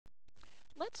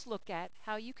let's look at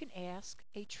how you can ask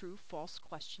a true-false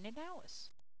question in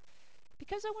Alice.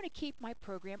 Because I want to keep my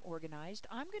program organized,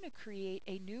 I'm going to create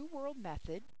a new world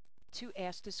method to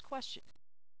ask this question.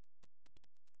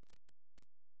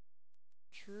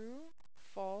 True,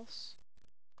 false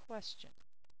question.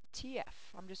 TF.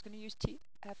 I'm just going to use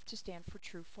TF to stand for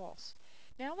true, false.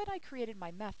 Now that I created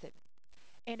my method,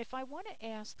 and if I want to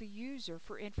ask the user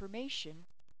for information,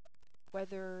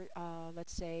 whether,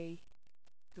 let's say,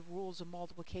 the rules of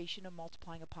multiplication of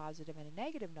multiplying a positive and a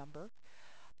negative number,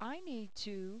 I need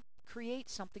to create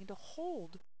something to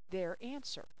hold their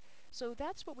answer. So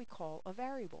that's what we call a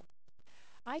variable.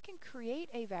 I can create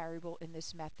a variable in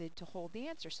this method to hold the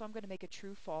answer. So I'm going to make a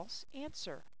true-false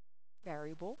answer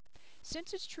variable.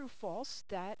 Since it's true-false,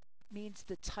 that means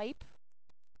the type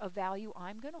of value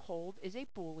I'm going to hold is a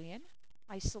Boolean.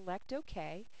 I select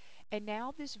OK, and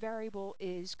now this variable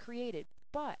is created.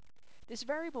 But this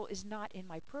variable is not in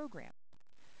my program.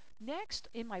 Next,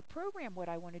 in my program, what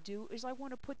I want to do is I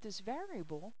want to put this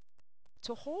variable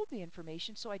to hold the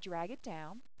information, so I drag it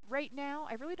down. Right now,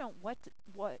 I really don't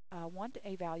want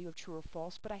a value of true or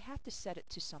false, but I have to set it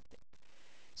to something.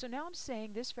 So now I'm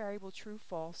saying this variable true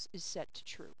false is set to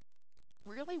true.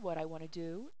 Really what I want to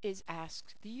do is ask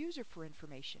the user for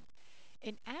information.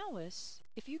 In Alice,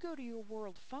 if you go to your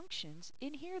world functions,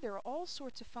 in here there are all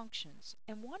sorts of functions.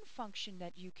 And one function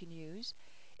that you can use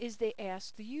is they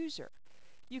ask the user.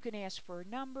 You can ask for a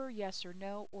number, yes or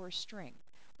no, or a string.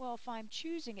 Well, if I'm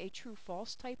choosing a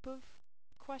true-false type of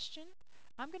question,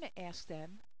 I'm going to ask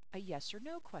them a yes or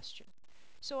no question.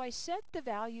 So I set the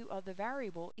value of the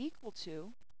variable equal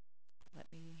to, let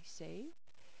me save,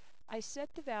 I set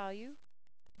the value,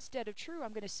 instead of true,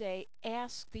 I'm going to say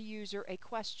ask the user a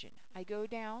question. I go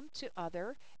down to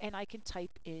other and I can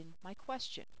type in my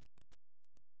question.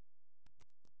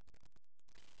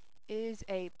 Is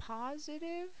a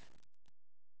positive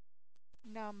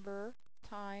number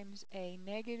times a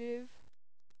negative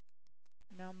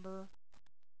number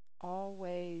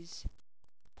always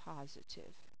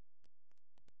positive?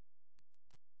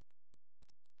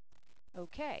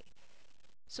 Okay,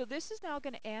 so this is now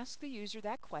going to ask the user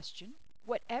that question.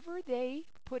 Whatever they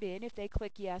put in, if they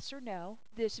click yes or no,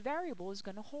 this variable is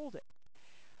going to hold it.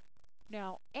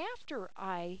 Now, after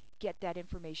I get that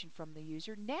information from the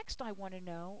user, next I want to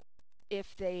know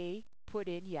if they put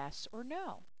in yes or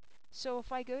no. So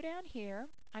if I go down here,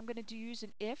 I'm going to use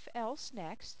an if-else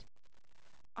next.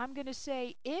 I'm going to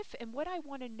say if, and what I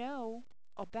want to know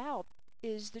about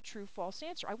is the true-false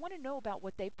answer. I want to know about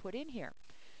what they put in here.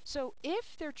 So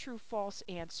if their true-false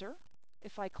answer,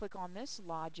 if I click on this,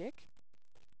 logic,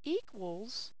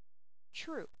 equals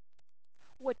true,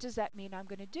 what does that mean I'm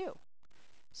going to do?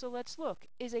 So let's look.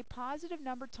 Is a positive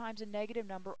number times a negative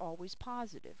number always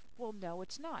positive? Well, no,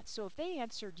 it's not. So if they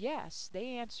answered yes,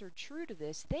 they answered true to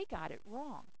this, they got it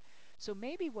wrong. So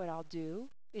maybe what I'll do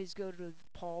is go to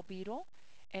Paul Beetle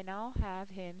and I'll have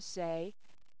him say,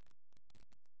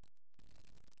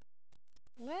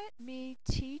 let me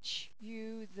teach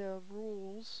you the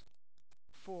rules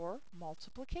for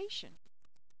multiplication.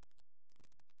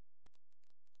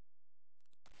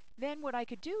 Then what I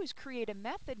could do is create a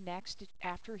method next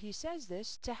after he says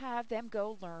this to have them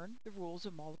go learn the rules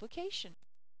of multiplication.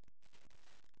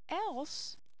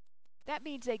 Else, that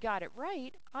means they got it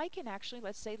right. I can actually,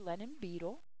 let's say Lennon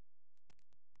Beetle,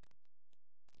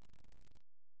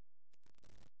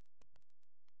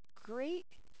 great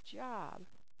job.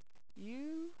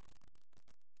 You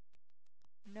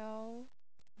know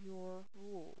your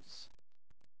rules.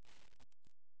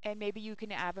 And maybe you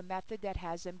can have a method that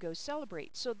has them go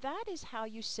celebrate. So that is how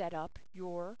you set up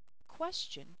your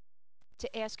question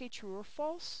to ask a true or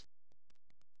false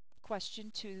question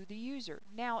to the user.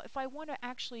 Now, if I want to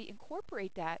actually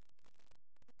incorporate that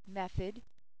method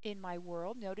in my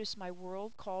world, notice my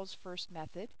world calls first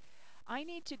method. I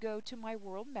need to go to my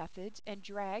world methods and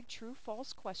drag true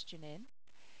false question in.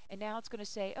 And now it's going to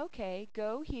say, okay,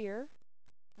 go here,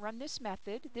 run this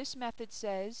method. This method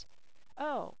says,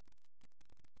 oh,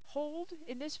 hold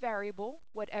in this variable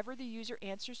whatever the user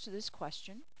answers to this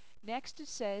question. Next it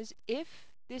says, if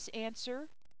this answer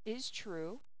is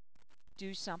true,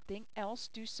 do something else,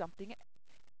 do something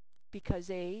because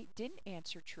they didn't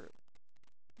answer true.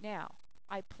 Now,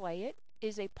 I play it.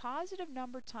 Is a positive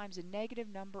number times a negative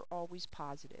number always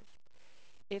positive?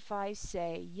 If I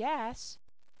say yes,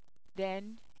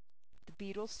 then the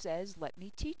Beetle says, let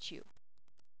me teach you.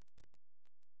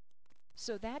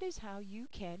 So that is how you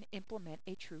can implement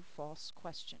a true-false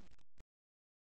question.